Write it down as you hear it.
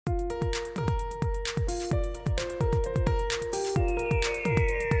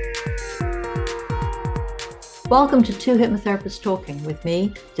Welcome to Two Hypnotherapists Talking with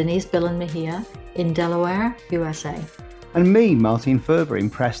me, Denise Billen Mejia, in Delaware, USA. And me, Martin Ferber, in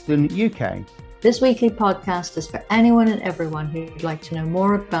Preston, UK. This weekly podcast is for anyone and everyone who'd like to know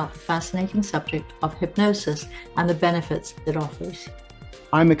more about the fascinating subject of hypnosis and the benefits it offers.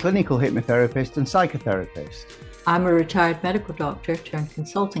 I'm a clinical hypnotherapist and psychotherapist. I'm a retired medical doctor turned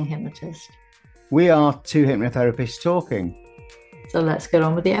consulting hypnotist. We are Two Hypnotherapists Talking. So let's get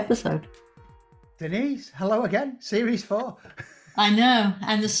on with the episode. Denise, hello again, series 4. I know,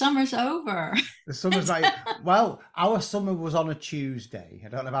 and the summer's over. The summer's like, well, our summer was on a Tuesday. I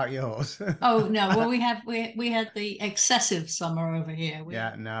don't know about yours. Oh no, well we had the excessive summer over here.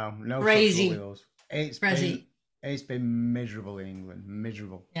 No crazy. It's been miserable in England,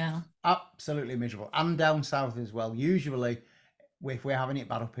 miserable. Yeah, absolutely miserable, and down south as well. Usually, if we're having it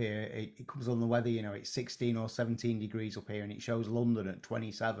bad up here, it comes on the weather. You know, it's 16 or 17 degrees up here, and it shows London at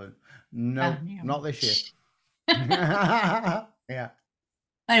 27. No, not this year. Yeah.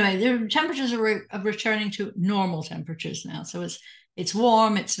 Anyway, the temperatures are returning to normal temperatures now. So it's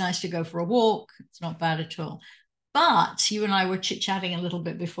warm. It's nice to go for a walk. It's not bad at all. But you and I were chit-chatting a little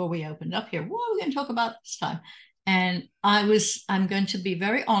bit before we opened up here. What are we going to talk about this time? And I'm going to be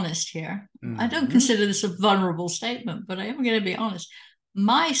very honest here. Mm-hmm. I don't consider this a vulnerable statement, but I am going to be honest.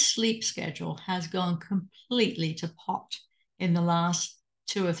 My sleep schedule has gone completely to pot in the last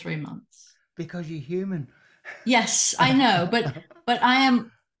 2 or 3 months. Because you're human. Yes, I know, but I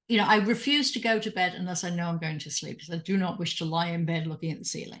am, I refuse to go to bed unless I know I'm going to sleep, because I do not wish to lie in bed looking at the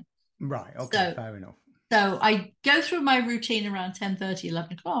ceiling. Right. Okay. Fair enough. So I go through my routine around 10:30,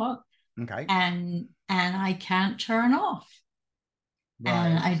 11 o'clock. Okay. And I can't turn off.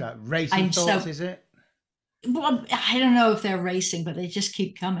 Right. Racing thoughts, is it? Well, I don't know if they're racing, but they just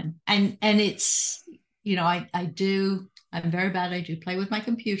keep coming. And it's, I'm very bad. I do play with my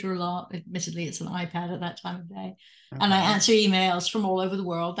computer a lot. Admittedly, it's an iPad at that time of day. Okay. And I answer emails from all over the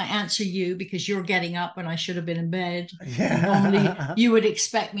world. I answer you because you're getting up when I should have been in bed. Yeah. Normally, you would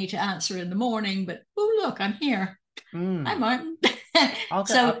expect me to answer in the morning, but look, I'm here. Hi, Martin.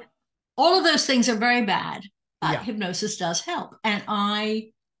 Okay. So all of those things are very bad, but hypnosis does help. And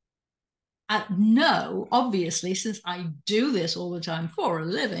I know, obviously, since I do this all the time for a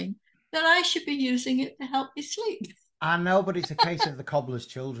living, that I should be using it to help me sleep. I know, but it's a case of the cobbler's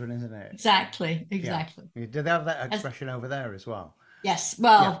children, isn't it? Exactly. Yeah. Do they have that expression over there as well? Yes.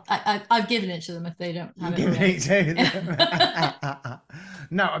 Well, I've given it to them if they don't have it to them.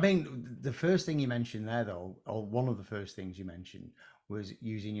 No, I mean, the first thing you mentioned there, though, or one of the first things you mentioned, was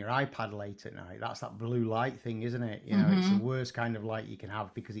using your iPad late at night. That's that blue light thing, isn't it? You know, It's the worst kind of light you can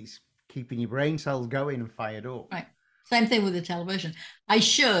have because it's keeping your brain cells going and fired up. Right. Same thing with the television. I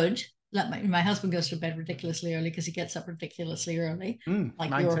should let my husband goes to bed ridiculously early because he gets up ridiculously early,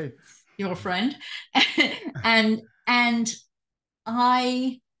 like your friend, and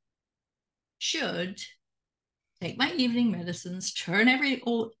I should take my evening medicines, turn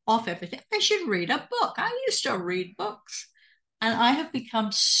off everything. I should read a book. I used to read books, and I have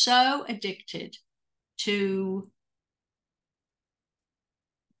become so addicted to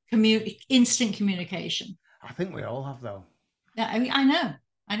instant communication. I think we all have, though. Yeah, I mean, I know.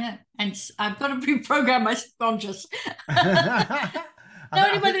 And I've got to reprogram my subconscious.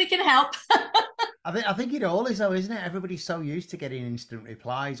 Anybody can help. I think it all is, though, isn't it? Everybody's so used to getting instant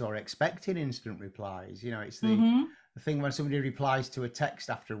replies or expecting instant replies. You know, it's the thing when somebody replies to a text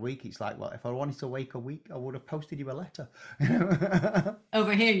after a week, it's like, well, if I wanted to wait a week, I would have posted you a letter.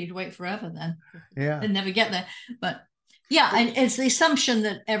 Over here, you'd wait forever then. Yeah. And never get there. But yeah, and it's the assumption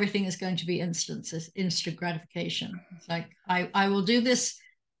that everything is going to be instant gratification. It's like, I will do this.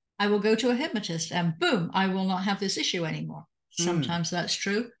 I will go to a hypnotist and boom, I will not have this issue anymore. Sometimes that's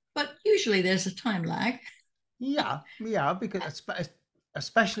true, but usually there's a time lag. Yeah, because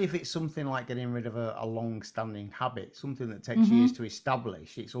especially if it's something like getting rid of a long-standing habit, something that takes years to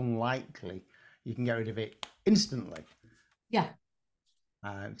establish, it's unlikely you can get rid of it instantly. Yeah.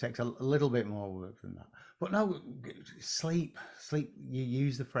 It takes a little bit more work than that. But no, sleep, you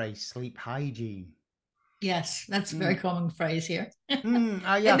use the phrase sleep hygiene. Yes, that's a very common phrase here.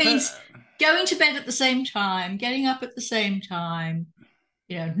 Yeah, it means going to bed at the same time, getting up at the same time,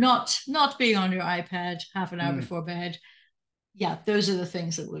 not being on your iPad half an hour before bed. Yeah, those are the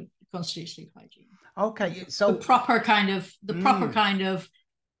things that would constitute sleep hygiene. Okay, so the proper kind of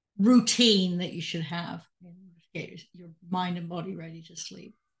routine that you should have to get your mind and body ready to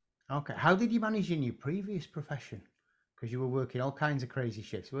sleep. Okay, how did you manage in your previous profession? Because you were working all kinds of crazy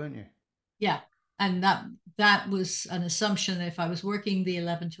shifts, weren't you? Yeah. And that was an assumption that if I was working the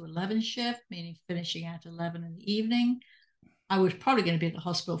 11 to 11 shift, meaning finishing at 11 in the evening, I was probably going to be at the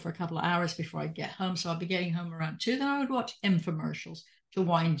hospital for a couple of hours before I'd get home. So I'd be getting home around 2. Then I would watch infomercials to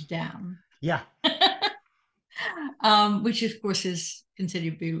wind down. Yeah. Which of course is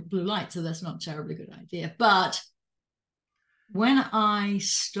considered blue light, so that's not a terribly good idea. But when I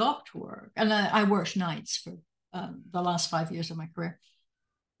stopped work, and I worked nights for the last 5 years of my career,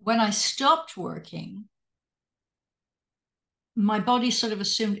 when I stopped working, my body sort of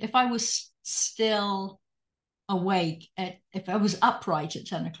assumed if I was still awake if I was upright at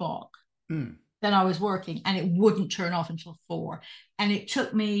 10 o'clock, then I was working, and it wouldn't turn off until 4. And it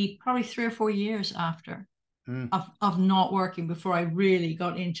took me probably 3 or 4 years after of not working before I really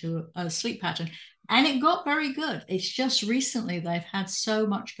got into a sleep pattern. And it got very good. It's just recently that I've had so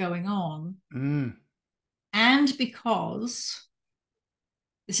much going on. And because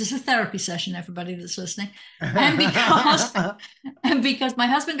this is a therapy session, everybody that's listening, and because my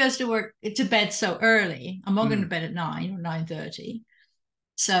husband goes to bed so early, I'm not going to bed at 9 or 9:30.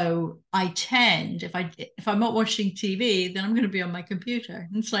 So I tend, if I'm not watching TV, then I'm going to be on my computer.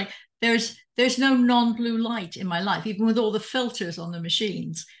 And it's like there's no non-blue light in my life, even with all the filters on the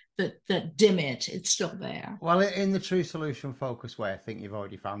machines that dim it. It's still there. Well, in the True Solution Focus way, I think you've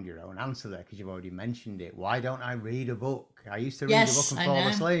already found your own answer there, because you've already mentioned it. Why don't I read a book? I used to read a book and fall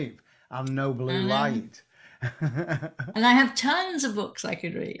asleep. I'm no blue light. And I have tons of books I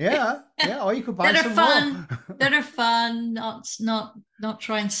could read. Yeah. Or you could buy some more. That are fun. Not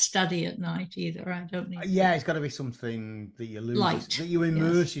try and study at night either. I don't need. Yeah, it's got to be something that you lose, that you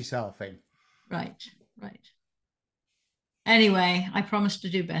immerse yourself in. Right. Anyway, I promise to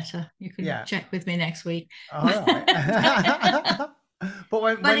do better. You can check with me next week. All right.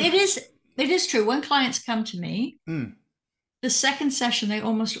 But it is true. When clients come to me, the second session, they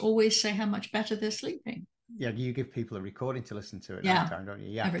almost always say how much better they're sleeping. Yeah, you give people a recording to listen to at night time, don't you?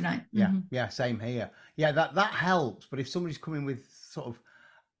 Yeah, every night. Yeah, same here. Yeah, that helps. But if somebody's coming with sort of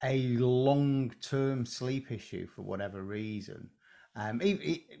a long-term sleep issue for whatever reason,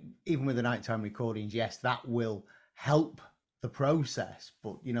 even with the nighttime recordings, yes, that will help the process.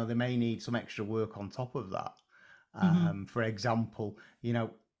 But they may need some extra work on top of that. For example,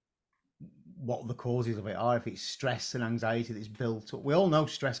 what the causes of it are, if it's stress and anxiety that's built up. We all know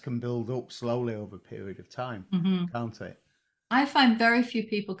stress can build up slowly over a period of time, can't it? I find very few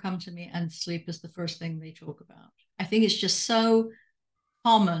people come to me and sleep is the first thing they talk about. I think it's just so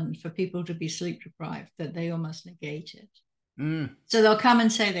common for people to be sleep deprived that they almost negate it. So they'll come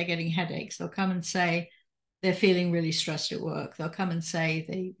and say they're getting headaches. They'll come and say they're feeling really stressed at work. They'll come and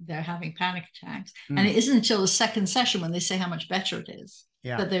say they're having panic attacks. And it isn't until the second session when they say how much better it is.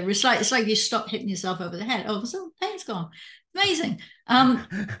 Yeah. But it's like you stop hitting yourself over the head. Oh, the pain's gone. Amazing.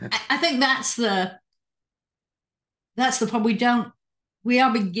 I think that's the problem. We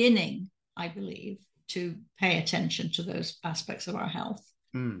are beginning, I believe, to pay attention to those aspects of our health.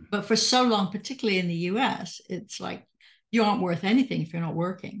 But for so long, particularly in the US, it's like you aren't worth anything if you're not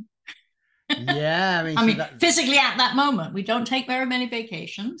working. Yeah, I mean, physically at that moment, we don't take very many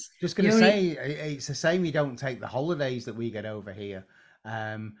vacations. Just going to say, it's the same. You don't take the holidays that we get over here.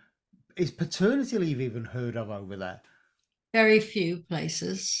 Is paternity leave even heard of over there? Very few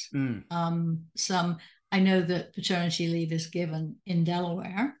places. Some, I know that paternity leave is given in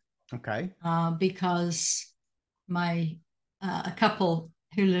Delaware. Okay. Because a couple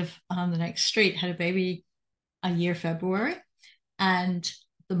who live on the next street had a baby a year February, and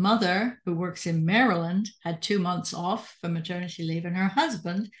the mother, who works in Maryland, had 2 months off for maternity leave, and her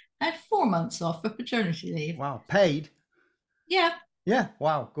husband had 4 months off for paternity leave. Wow, paid? Yeah. Yeah,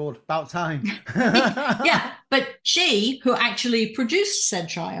 wow, good. About time. Yeah, but she, who actually produced said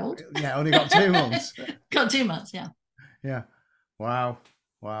child... Yeah, only got 2 months. Got 2 months, yeah. Yeah. Wow.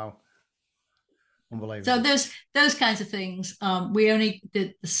 Unbelievable. So there's those kinds of things. We only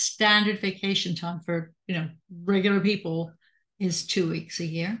did the standard vacation time for, regular people is 2 weeks a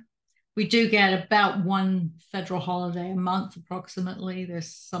year. We do get about 1 federal holiday a month, approximately.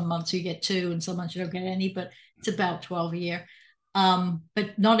 There's some months you get 2 and some months you don't get any, but it's about 12 a year.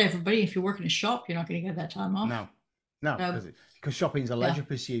 But not everybody. If you work in a shop, you're not going to get that time off. No, because shopping's a leisure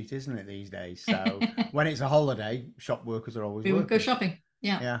pursuit, isn't it, these days? So when it's a holiday, shop workers are always working. Go shopping.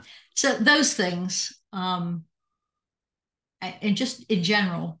 Yeah. So those things, and just in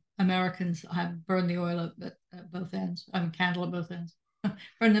general, Americans have burned the oil at both ends. Candle at both ends.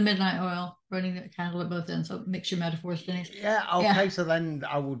 Burn the midnight oil, burning the candle at both ends. So mix your metaphors, Denise. Yeah. Okay. So then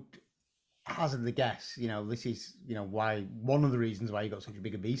I would hazard the guess. This is why one of the reasons why you got such a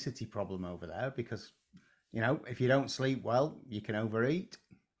big obesity problem over there, because if you don't sleep well, you can overeat.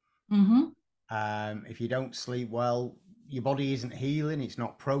 If you don't sleep well, your body isn't healing. It's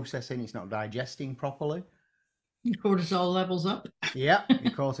not processing. It's not digesting properly. Your cortisol levels up. Yeah,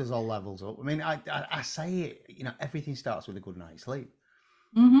 your cortisol levels up. I mean, I say it, everything starts with a good night's sleep.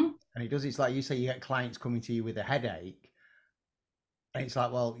 Mm-hmm. And it does. It's like you say, you get clients coming to you with a headache. And it's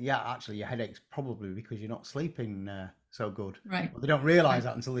like, well, yeah, actually, your headache's probably because you're not sleeping so good. Right. But they don't realize Right.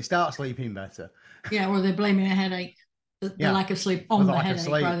 that until they start sleeping better. Yeah, or they're blaming a headache, the Yeah, lack of sleep for on the the lack of headache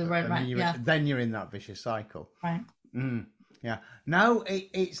sleep, rather right, and then right. Yeah. you're in that vicious cycle. Right. Mm, yeah. Now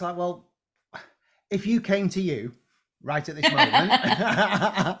it's like, well, if you came to you right at this moment,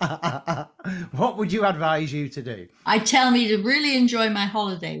 what would you advise you to do? I tell me to really enjoy my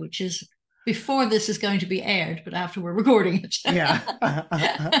holiday, which is before this is going to be aired, but after we're recording it. Yeah.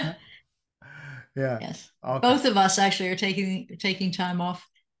 Yeah. Yes. Okay. Both of us actually are taking time off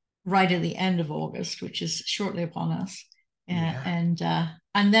right at the end of August, which is shortly upon us. Yeah.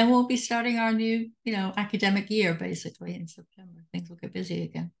 And then we'll be starting our new, academic year basically in September. Things will get busy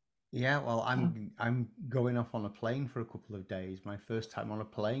again. Yeah, well, So, I'm going off on a plane for a couple of days. My first time on a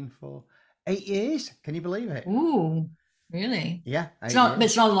plane for 8 years. Can you believe it? ooh, really? Yeah, It's 8 years.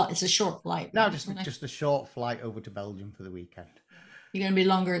 it's not a lot. It's a short flight, No, right? just a short flight over to Belgium for the weekend. You're going to be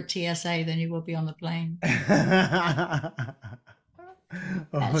longer at TSA than you will be on the plane.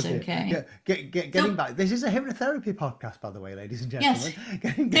 Oh That's dear. okay. Getting So, back. This is a hypnotherapy podcast, by the way, ladies and yes.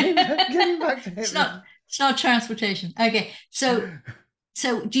 gentlemen. Getting back to It's not transportation. Okay.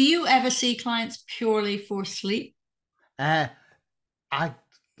 So do you ever see clients purely for sleep? Uh, I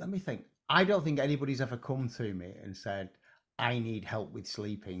let me think. I don't think anybody's ever come to me and said, "I need help with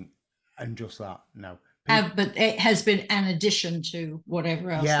sleeping," and just that. No, people. But it has been an addition to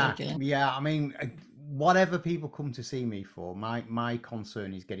whatever else they're Yeah, doing. yeah. I mean, whatever people come to see me for, my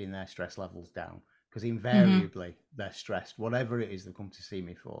concern is getting their stress levels down because Mm-hmm. invariably they're stressed. Whatever it is they come to see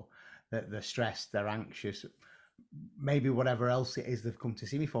me for, they're stressed, they're anxious. Maybe whatever else it is they've come to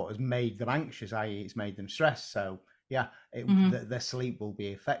see me for has made them anxious, i.e., it's made them stressed. So yeah, Mm-hmm. their sleep will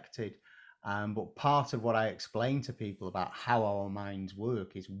be affected. But part of what I explain to people about how our minds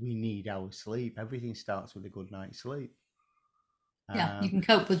work is we need our sleep. Everything starts with a good night's sleep. Yeah, you Um, can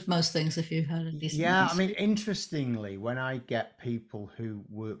cope with most things if you've had a decent yeah, I night's mean, sleep. interestingly, when I get people who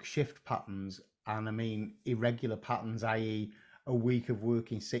work shift patterns, and I mean irregular patterns, i.e., a week of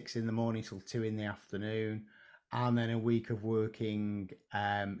working 6 in the morning till 2 in the afternoon, and then a week of working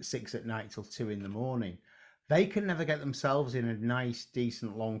 6 at night till 2 in the morning, they can never get themselves in a nice,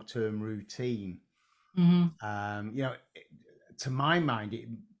 decent, long-term routine. Mm-hmm. To my mind,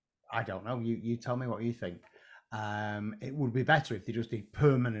 I don't know. You tell me what you think. It would be better if they just did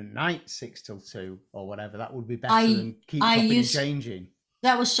permanent nights 6 till 2 or whatever. That would be better I than keep I chopping and used changing.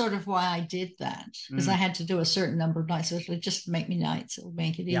 that was sort of why I did that because I Mm, had to do a certain number of nights. So it would just make me nights. It would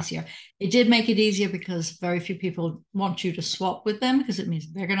make it yeah. easier. It did make it easier because very few people want you to swap with them because it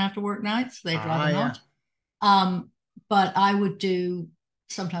means they're going to have to work nights. They'd Ah, rather yeah. not. Um, but I would do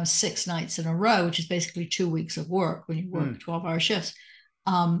sometimes 6 nights in a row, which is basically 2 weeks of work when you work Mm, 12-hour shifts,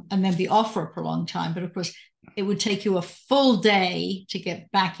 and then be off for a prolonged time. But of course, it would take you a full day to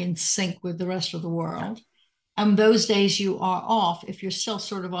get back in sync with the rest of the yeah. world. And those days you are off, if you're still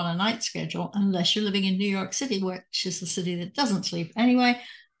sort of on a night schedule, unless you're living in New York City, which is the city that doesn't sleep anyway,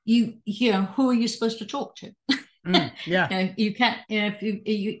 who are you supposed to talk to? Yeah. You can't,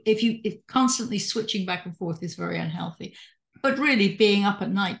 if constantly switching back and forth is very unhealthy. But really being up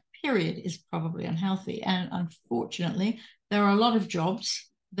at night, period, is probably unhealthy. And unfortunately, there are a lot of jobs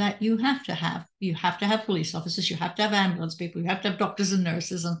that you have to have. You have to have police officers, you have to have ambulance people, you have to have doctors and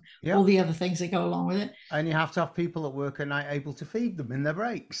nurses and all Yep. the other things that go along with it. And you have to have people at work at night able to feed them in their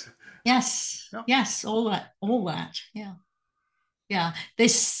breaks. Yes, Yep. yes, all that. Yeah. Yeah.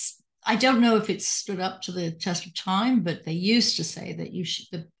 I don't know if it's stood up to the test of time, but they used to say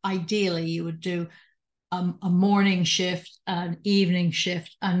that ideally you would do a morning shift, an evening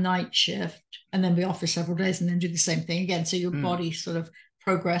shift, a night shift, and then be off for several days and then do the same thing again. So your Mm. body sort of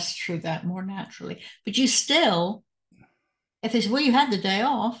progressed through that more naturally. But you still, if they say, well, you had the day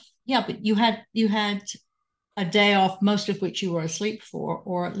off, yeah, but you had a day off, most of which you were asleep for,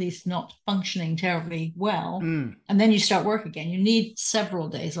 or at least not functioning terribly well. Mm. And then you start work again. You need several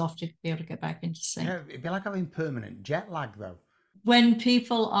days off to be able to get back into sync. Yeah, it'd be like having permanent jet lag, though. When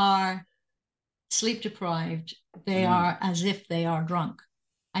people are sleep deprived, they Mm. are as if they are drunk.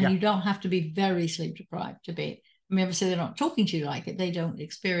 And Yeah. you don't have to be very sleep deprived to be. I mean, obviously, they're not talking to you like it. They don't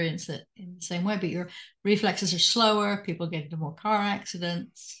experience it in the same way, but your reflexes are slower. People get into more car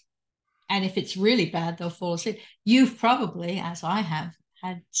accidents. And if it's really bad, they'll fall asleep. You've probably, as I have,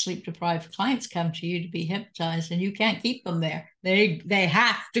 had sleep deprived clients come to you to be hypnotized, and you can't keep them there. They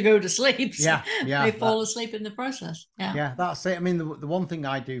have to go to sleep, so Yeah. Yeah. they fall asleep in the process. Yeah. Yeah, that's it. I mean, the one thing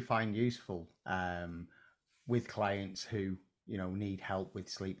I do find useful with clients who, need help with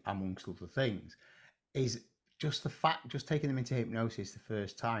sleep, amongst other things, is just the fact, just taking them into hypnosis the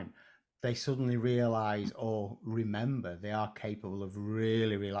first time, they suddenly realize or remember they are capable of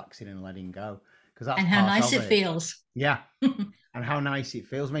really relaxing and letting go, because that's And how part nice of it it. feels. Yeah. And how nice it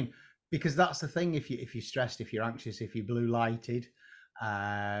feels. I mean, because that's the thing. If you're stressed, if you're anxious, if you're blue lighted,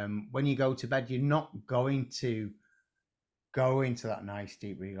 when you go to bed, you're not going to go into that nice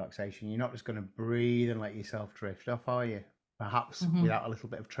deep relaxation. You're not just going to breathe and let yourself drift off, are you? Perhaps without a little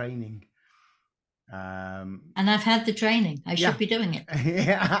bit of training. And I've had the training. I should be doing it.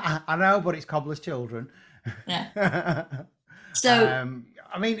 Yeah, I know, but it's cobbler's children. Yeah. So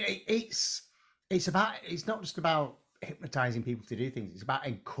I mean, it's not just about hypnotizing people to do things. It's about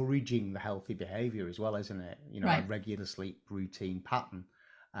encouraging the healthy behavior as well, isn't it? right. A regular sleep routine pattern,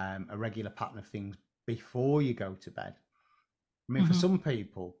 a regular pattern of things before you go to bed. I mean, for some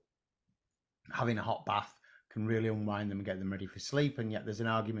people, having a hot bath can really unwind them and get them ready for sleep. And yet there's an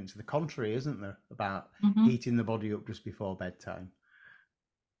argument to the contrary, isn't there, about heating the body up just before bedtime?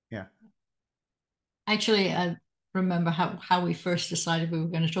 Yeah. Actually, I remember how we first decided we were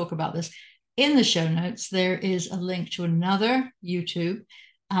going to talk about this. In the show notes, there is a link to another YouTube,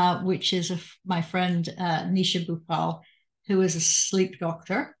 which is my friend Nisha Bhupal, who is a sleep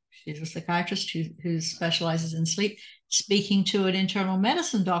doctor. She's a psychiatrist who specializes in sleep, speaking to an internal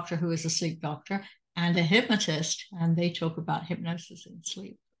medicine doctor who is a sleep doctor and a hypnotist, and they talk about hypnosis in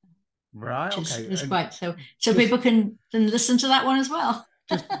sleep. Right. Okay. It's quite so people can listen to that one as well.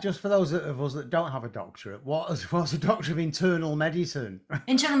 just for those of us that don't have a doctorate, what's a doctor of internal medicine?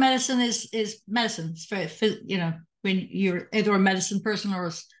 Internal medicine is medicine. It's for when you're either a medicine person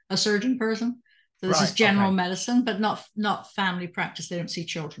or a surgeon person. So this is general medicine, but not family practice. They don't see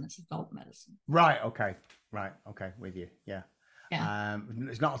children. It's adult medicine. Right. Okay. With you. Yeah.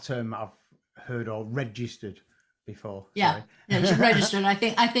 It's not a term I've heard or registered before. Yeah. It's registered. I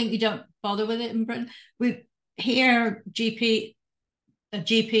think you don't bother with it in Britain. We here a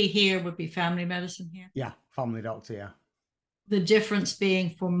GP here would be family medicine here. Yeah, family doctor, yeah. The difference being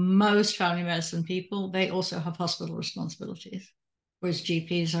for most family medicine people, they also have hospital responsibilities, whereas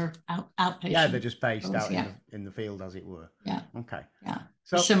GPs are outpatient. Yeah, they're just based out in the field, as it were. Yeah. Okay. Yeah.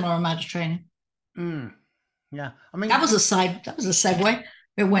 So a similar amount of training. Yeah. I mean, that was a segue.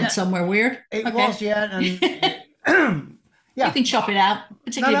 It went somewhere weird. It was, yeah. And yeah. You can chop it out,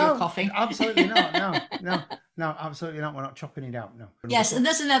 particularly if you're coughing. Absolutely not. No, absolutely not. We're not chopping it out. No. Yes, and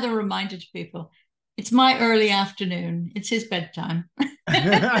there's another reminder to people. It's my early afternoon. It's his bedtime. We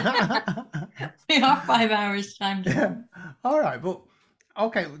are 5 hours time. All right, but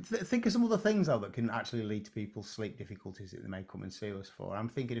okay. Think of some other things though that can actually lead to people's sleep difficulties that they may come and see us for. I'm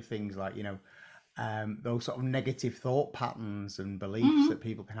thinking of things like those sort of negative thought patterns and beliefs that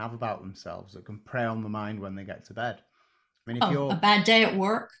people can have about themselves that can prey on the mind when they get to bed. I mean, if you're a bad day at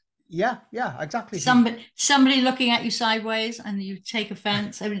work. Yeah, exactly. Somebody looking at you sideways and you take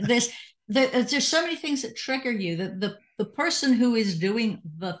offense. I mean, there's so many things that trigger you that the person who is doing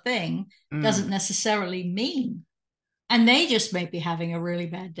the thing doesn't necessarily mean. And they just may be having a really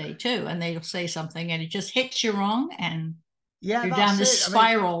bad day too. And they'll say something and it just hits you wrong and you're down this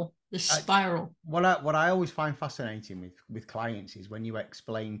spiral. What I always find fascinating with clients is when you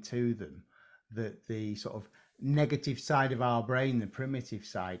explain to them that the sort of negative side of our brain, the primitive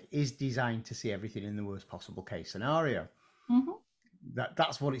side, is designed to see everything in the worst possible case scenario.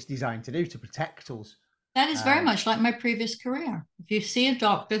 That's what it's designed to do, to protect us. That is very much like my previous career. If you see a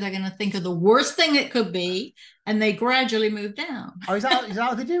doctor, they're going to think of the worst thing it could be, and they gradually move down. Oh, is that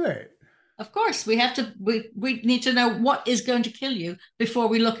how they do it? Of course, we need to know what is going to kill you before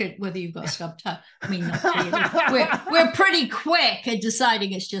we look at whether you've got a stubbed toe. I mean, not really. We're pretty quick at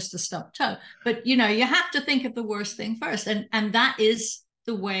deciding it's just a stubbed toe, but you have to think of the worst thing first, and that is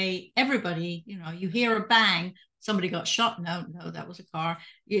the way everybody. You hear a bang, somebody got shot. No, that was a car.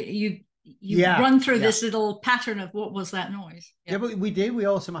 You run through this little pattern of what was that noise. Yeah, but we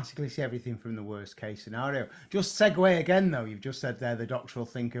automatically see everything from the worst case scenario. Just segue again though, you've just said there the doctor will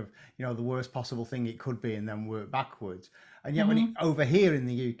think of the worst possible thing it could be and then work backwards. And yet over here in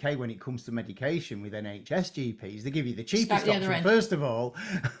the UK, when it comes to medication with NHS GPs, they give you the cheapest option first of all.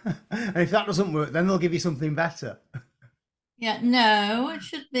 And if that doesn't work, then they'll give you something better. Yeah, no, it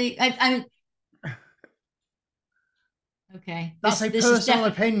should be okay. That's a personal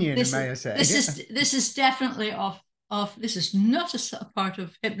opinion, may I say. This is definitely off. This is not a part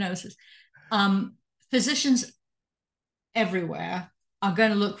of hypnosis. Physicians everywhere are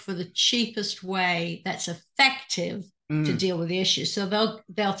going to look for the cheapest way that's effective to deal with the issue. So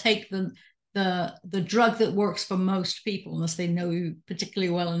they'll take the drug that works for most people, unless they know you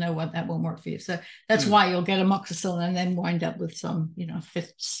particularly well and know what that won't work for you. So that's why you'll get amoxicillin and then wind up with some,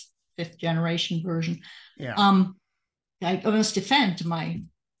 fifth generation version. Yeah. I must defend my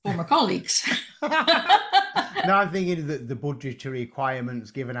former colleagues. No, I'm thinking that the budgetary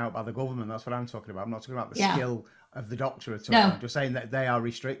requirements given out by the government. That's what I'm talking about. I'm not talking about the skill of the doctor at all. No. I'm just saying that they are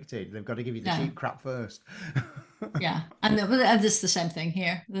restricted. They've got to give you the cheap crap first. Yeah, and it's the same thing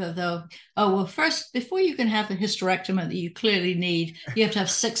here. First, before you can have a hysterectomy that you clearly need, you have to have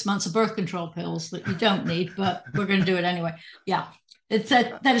 6 months of birth control pills that you don't need, but we're going to do it anyway. Yeah,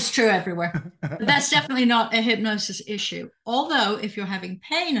 that is true everywhere. But that's definitely not a hypnosis issue. Although, if you're having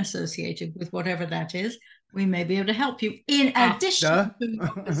pain associated with whatever that is, we may be able to help you in addition to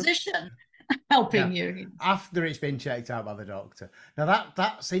your physician helping you after it's been checked out by the doctor. Now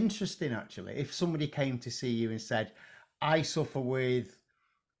that's interesting, actually. If somebody came to see you and said, I suffer with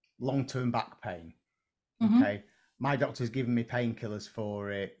long-term back pain, okay, my doctor's given me painkillers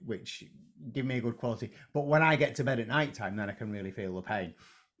for it, which give me a good quality, but when I get to bed at night time, then I can really feel the pain.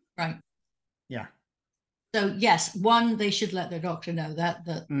 Right. Yeah. So yes, one, they should let their doctor know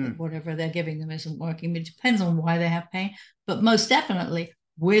that whatever they're giving them isn't working. It depends on why they have pain, but most definitely,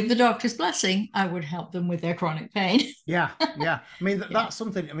 with the doctor's blessing, I would help them with their chronic pain. Yeah. I mean, that's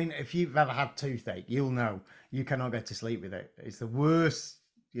something. I mean, if you've ever had toothache, you'll know you cannot get to sleep with it. It's the worst,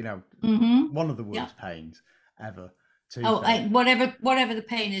 one of the worst pains ever. Toothache. Whatever the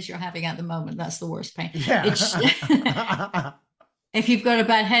pain is you're having at the moment, that's the worst pain. Yeah. If you've got a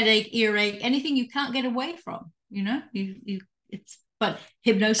bad headache, earache, anything you can't get away from, but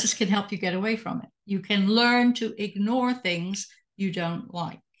hypnosis can help you get away from it. You can learn to ignore things you don't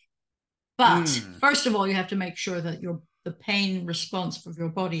like. But first of all, you have to make sure that the pain response of your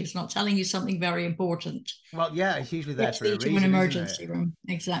body is not telling you something very important. Well, yeah, it's usually there for a reason, an emergency room.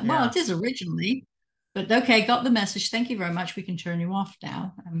 Exactly. Yeah. Well, it is originally, but okay, got the message. Thank you very much. We can turn you off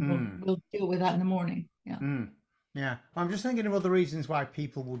now, and we'll deal with that in the morning. Yeah. Yeah. I'm just thinking of other reasons why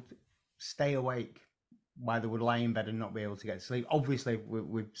people would stay awake, why they would lie in bed and not be able to get to sleep. Obviously,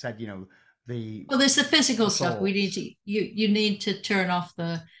 we've said, there's the physical stuff. We need to you need to turn off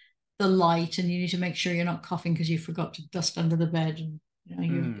the light, and you need to make sure you're not coughing because you forgot to dust under the bed,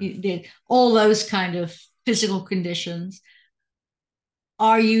 and you did all those kind of physical conditions.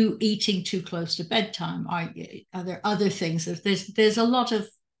 Are you eating too close to bedtime? Are there other things? There's a lot of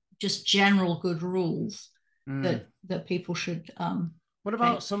just general good rules that people should. What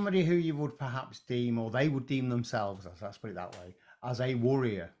about somebody who you would perhaps deem, or they would deem themselves, let's put it that way, as a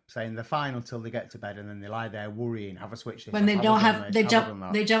worrier, saying they're fine until they get to bed and then they lie there worrying, have a switch when they don't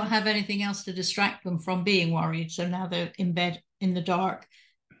have anything else to distract them from being worried. So now they're in bed in the dark,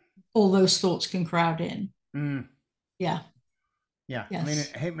 all those thoughts can crowd in. Yeah. Yes. I mean,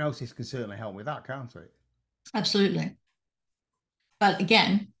 hypnosis can certainly help with that, can't it? Absolutely. But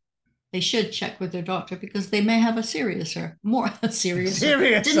again, they should check with their doctor because they may have more serious. Denise,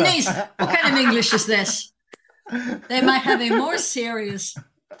 what kind of English is this? They might have a more serious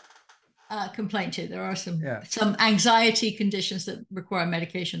complaint too. There are some anxiety conditions that require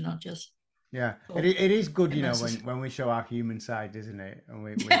medication, not just. Yeah, it is good, when we show our human side, isn't it? And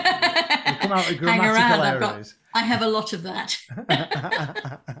we come out with grammatical errors. I have a lot of that.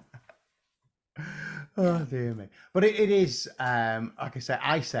 Oh dear me! But it is, like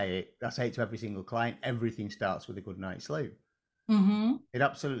I say it to every single client. Everything starts with a good night's sleep. It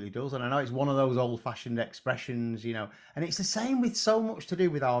absolutely does, and I know it's one of those old-fashioned expressions, and it's the same with so much to do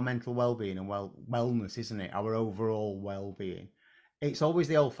with our mental well-being and wellness, isn't it? Our overall well-being. It's always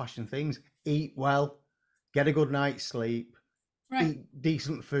the old-fashioned things: eat well, get a good night's sleep, eat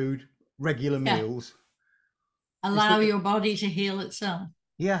decent food, regular meals, allow your body to heal itself.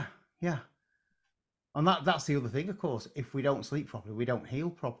 Yeah. And that's the other thing, of course. If we don't sleep properly, we don't heal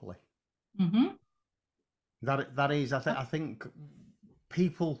properly. That is, I think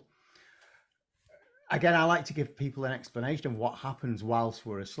people. Again, I like to give people an explanation of what happens whilst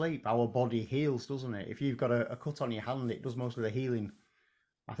we're asleep. Our body heals, doesn't it? If you've got a cut on your hand, it does most of the healing.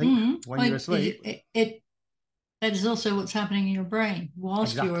 I think when you're asleep. That is also what's happening in your brain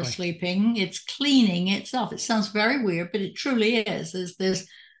whilst you're sleeping. It's cleaning itself. It sounds very weird, but it truly is. There's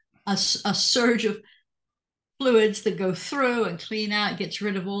a surge of fluids that go through and clean out. It gets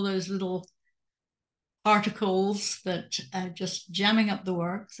rid of all those little particles that are just jamming up the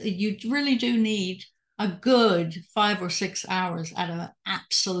works. You really do need a good 5 or 6 hours at an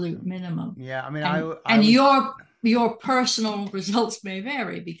absolute minimum. Yeah, I mean, your personal results may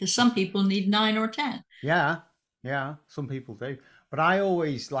vary because some people need 9 or 10. Yeah, some people do. But I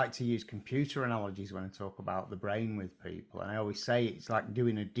always like to use computer analogies when I talk about the brain with people. And I always say it's like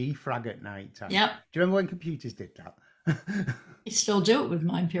doing a defrag at night time. Yep. Do you remember when computers did that? I still do it with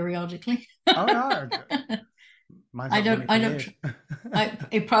mine periodically. Oh, no. Mine's not done it for years.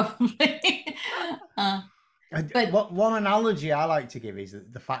 It probably, but One analogy I like to give is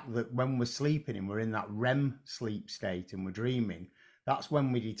the fact that when we're sleeping and we're in that REM sleep state and we're dreaming, that's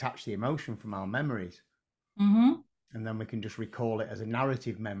when we detach the emotion from our memories. mm-hmm. And then we can just recall it as a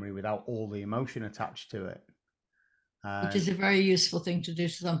narrative memory without all the emotion attached to it. Which is a very useful thing to do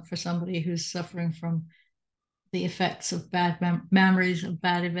for somebody who's suffering from the effects of bad memories of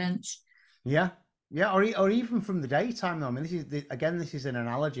bad events. Yeah. Yeah, or even from the daytime, though. I mean, this is an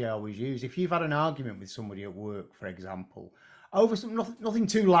analogy I always use. If you've had an argument with somebody at work, for example, over nothing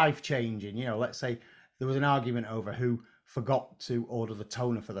too life-changing, let's say there was an argument over who forgot to order the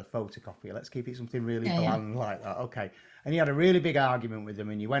toner for the photocopier. Let's keep it something really bland like that. Okay. And you had a really big argument with them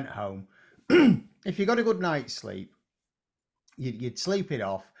and you went home. If you got a good night's sleep, you'd sleep it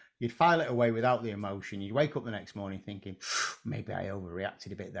off. You'd file it away without the emotion. You'd wake up the next morning thinking, maybe I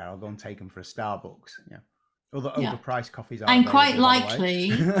overreacted a bit there. I'll go and take them for a Starbucks. Yeah. Other overpriced coffees are and quite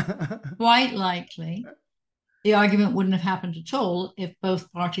likely, the argument wouldn't have happened at all if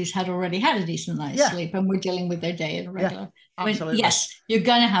both parties had already had a decent night's sleep and were dealing with their day in a regular. Absolutely. Yes, you're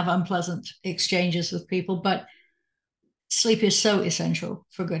going to have unpleasant exchanges with people, but sleep is so essential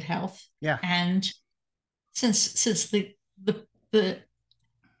for good health. Yeah. And since the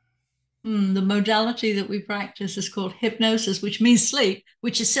modality that we practice is called hypnosis, which means sleep,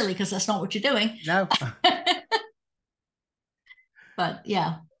 which is silly because that's not what you're doing. No. But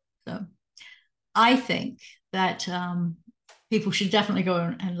yeah, so I think that people should definitely go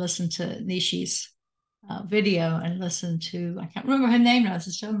and listen to Nishi's video and listen to, I can't remember her name now,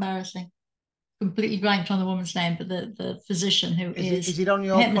 it's so embarrassing. Completely blanked on the woman's name, but the physician who is it on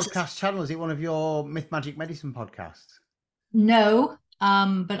your podcast channel? Is it one of your Myth Magic Medicine podcasts? No.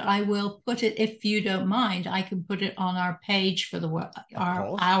 But I will put it, if you don't mind, I can put it on our page for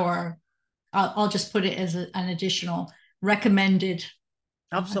I'll just put it as an additional recommended.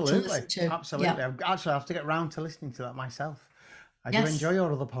 Absolutely. Absolutely. Yeah. Actually, I have to get round to listening to that myself. I do enjoy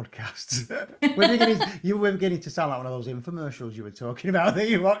your other podcasts. You were beginning to sound like one of those infomercials you were talking about that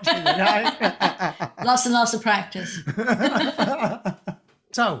you're watching tonight. Lots and lots of practice.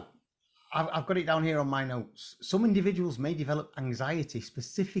 So, I've got it down here on my notes. Some individuals may develop anxiety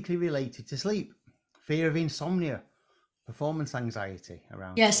specifically related to sleep, fear of insomnia, performance anxiety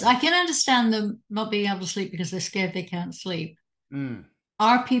around. Yes, sleep. I can understand them not being able to sleep because they're scared they can't sleep.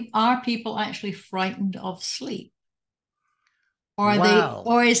 Are people actually frightened of sleep? Or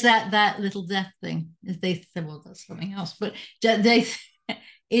or is that little death thing? They well, that's something else. But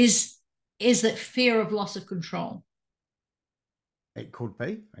is that fear of loss of control? It could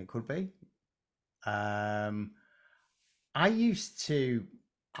be. I used to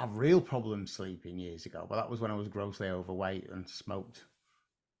have real problems sleeping years ago, but that was when I was grossly overweight and smoked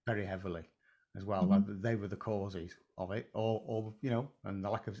very heavily as well. Mm-hmm. They were the causes of it, or and the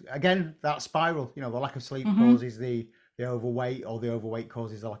lack of, again, that spiral. The lack of sleep mm-hmm. causes the overweight, or the overweight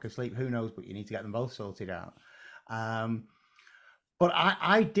causes the lack of sleep. Who knows? But you need to get them both sorted out. But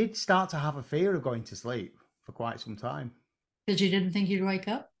I did start to have a fear of going to sleep for quite some time. Because you didn't think you'd wake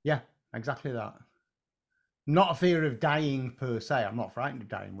up? Yeah, exactly that. Not a fear of dying per se. I'm not frightened of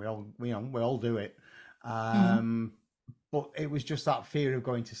dying. We all do it. But it was just that fear of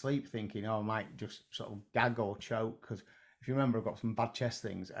going to sleep, thinking, I might just sort of gag or choke. Because if you remember, I've got some bad chest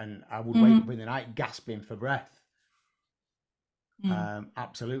things, and I would wake up in the night gasping for breath.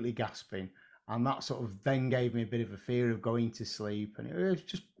 Absolutely gasping. And that sort of then gave me a bit of a fear of going to sleep. And it was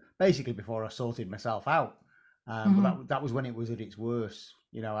just basically before I sorted myself out. But that was when it was at its worst,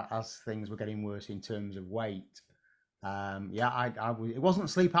 as things were getting worse in terms of weight. It wasn't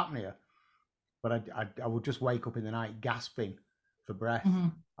sleep apnea, but I would just wake up in the night gasping for breath,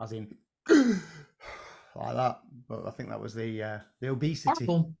 as in like that. But I think that was the obesity.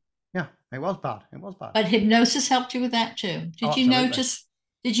 Horrible. Yeah, it was bad. But hypnosis helped you with that too. Did you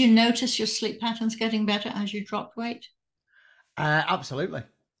notice your sleep patterns getting better as you dropped weight? Absolutely.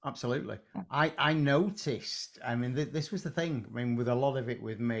 I noticed, this was the thing. With a lot of it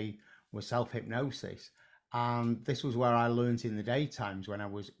with me was self-hypnosis. And this was where I learned in the daytimes when I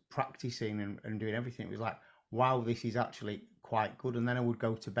was practicing and doing everything. It was like, wow, this is actually quite good. And then I would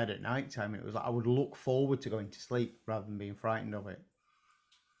go to bed at night time. It was like I would look forward to going to sleep rather than being frightened of it.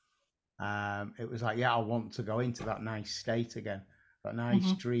 It was like, I want to go into that nice state again. That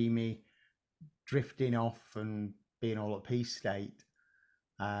nice, dreamy, drifting off and being all at peace state.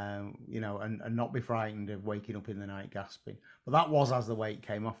 and not be frightened of waking up in the night gasping. But that was as the weight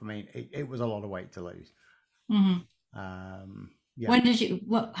came off. I mean, it was a lot of weight to lose. Mm-hmm. When did you?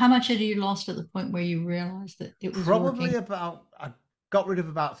 How much had you lost at the point where you realized that it was probably working? I got rid of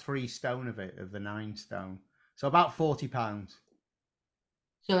about 3 stone of the 9 stone, so about 40 pounds.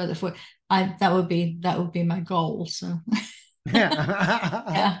 So that would be my goal. So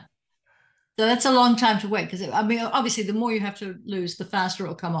yeah. So that's a long time to wait, because obviously the more you have to lose, the faster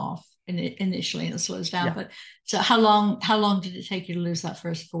it'll come off initially, and it slows down. Yeah. But so how long did it take you to lose that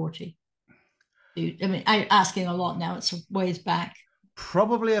first 40? I'm asking a lot now. It's a ways back.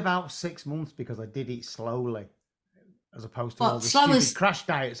 Probably about 6 months, because I did it slowly, as opposed to all the stupid crash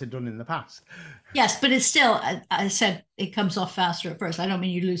diets I'd done in the past. Yes, but it's still, I said it comes off faster at first. I don't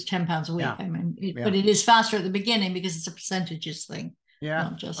mean you lose 10 pounds a week. Yeah. I mean, but it is faster at the beginning because it's a percentages thing.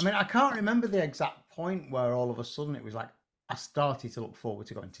 Yeah. I mean, I can't remember the exact point where all of a sudden it was like I started to look forward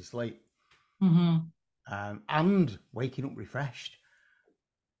to going to sleep. And waking up refreshed.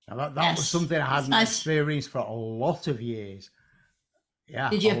 Now that was something I hadn't experienced for a lot of years. Yeah.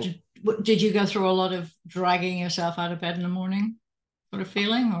 Did you go through a lot of dragging yourself out of bed in the morning sort of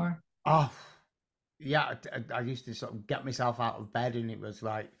feeling, or? Oh, yeah. I used to sort of get myself out of bed, and it was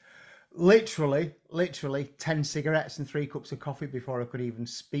like literally 10 cigarettes and 3 cups of coffee before I could even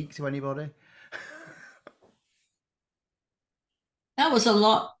speak to anybody. That was a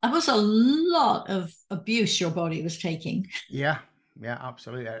lot of abuse your body was taking. Yeah,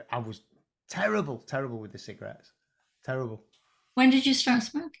 absolutely. I was terrible with the cigarettes. Terrible. When did you start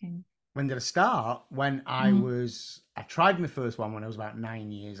smoking? When did I start? When I tried my first one when I was about 9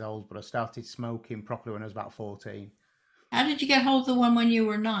 years old, but I started smoking properly when I was about 14. How did you get hold of the one when you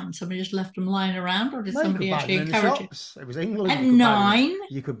were 9? Somebody just left them lying around, or did somebody actually encourage you? It was England. At 9?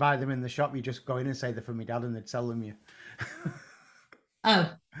 You could buy them in the shop. You just go in and say they're from my dad, and they'd sell them you.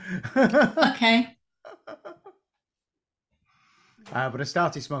 Oh. Okay. But I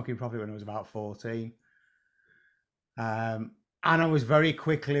started smoking properly when I was about 14. And I was very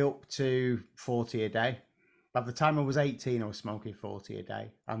quickly up to 40 a day. By the time I was 18, I was smoking 40 a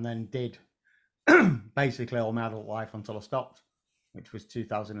day, and then did basically all my adult life until I stopped, which was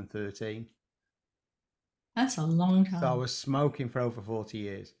 2013. That's a long time. So I was smoking for over 40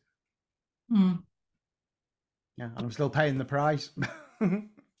 years. Yeah, and I'm still paying the price.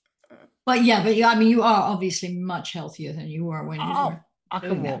 But you are obviously much healthier than you were when you were. I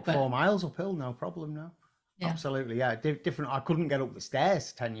can walk 4 miles uphill, no problem now. Yeah. Absolutely, yeah. Different. I couldn't get up the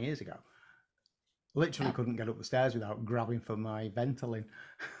stairs 10 years ago. Literally couldn't get up the stairs without grabbing for my Ventolin.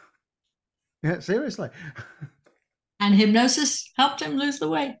 Yeah, seriously. And hypnosis helped him lose the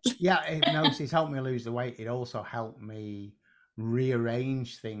weight. Yeah, hypnosis helped me lose the weight. It also helped me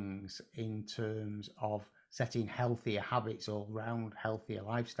rearrange things in terms of setting healthier habits all round, healthier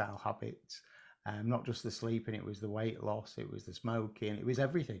lifestyle habits. Not just the sleeping, it was the weight loss, it was the smoking, it was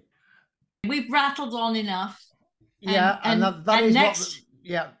everything. We've rattled on enough. That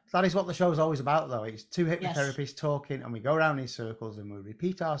is what the show's always about, though. It's 2 hypnotherapists talking, and we go around in circles, and we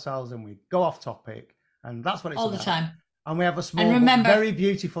repeat ourselves, and we go off topic, and that's what it's all about. The time. And we have a small, but very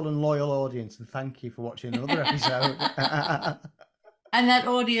beautiful and loyal audience, and thank you for watching another episode. And that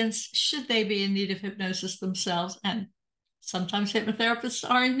audience, should they be in need of hypnosis themselves, and sometimes hypnotherapists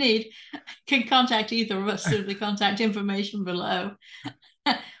are in need, can contact either of us through the contact information below,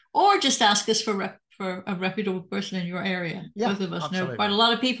 or just ask us for a reputable person in your area. Yeah, both of us know quite a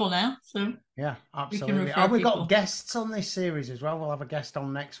lot of people now, so yeah, absolutely. We've got guests on this series as well. We'll have a guest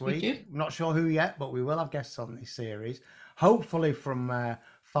on next week. I'm not sure who yet, but we will have guests on this series. Hopefully from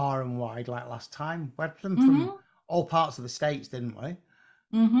far and wide, like last time. We had them from all parts of the States, didn't we?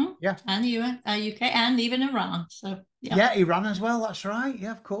 Yeah, and the UK, and even Iran. So yeah, Iran as well. That's right.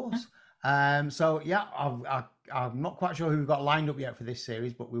 Yeah, of course. So yeah, I'm not quite sure who we've got lined up yet for this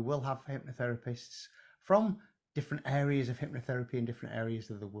series, but we will have hypnotherapists from different areas of hypnotherapy in different areas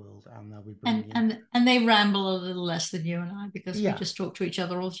of the world, and they'll be bringing and they ramble a little less than you and I, because we just talk to each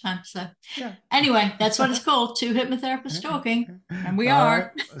other all the time. So anyway, that's what it's called, 2 hypnotherapists talking, and we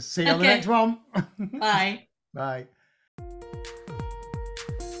are. Right. See you on the next one. Bye. Bye.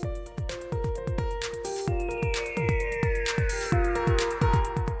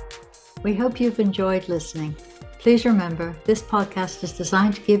 We hope you've enjoyed listening. Please remember, this podcast is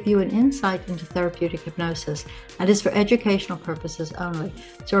designed to give you an insight into therapeutic hypnosis and is for educational purposes only.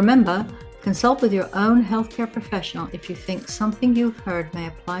 So remember, consult with your own healthcare professional if you think something you've heard may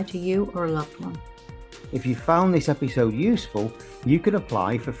apply to you or a loved one. If you found this episode useful, you can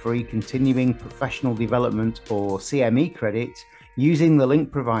apply for free continuing professional development or CME credits using the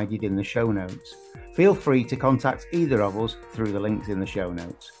link provided in the show notes. feel free to contact either of us through the links in the show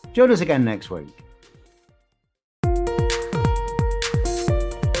notes. Join us again next week.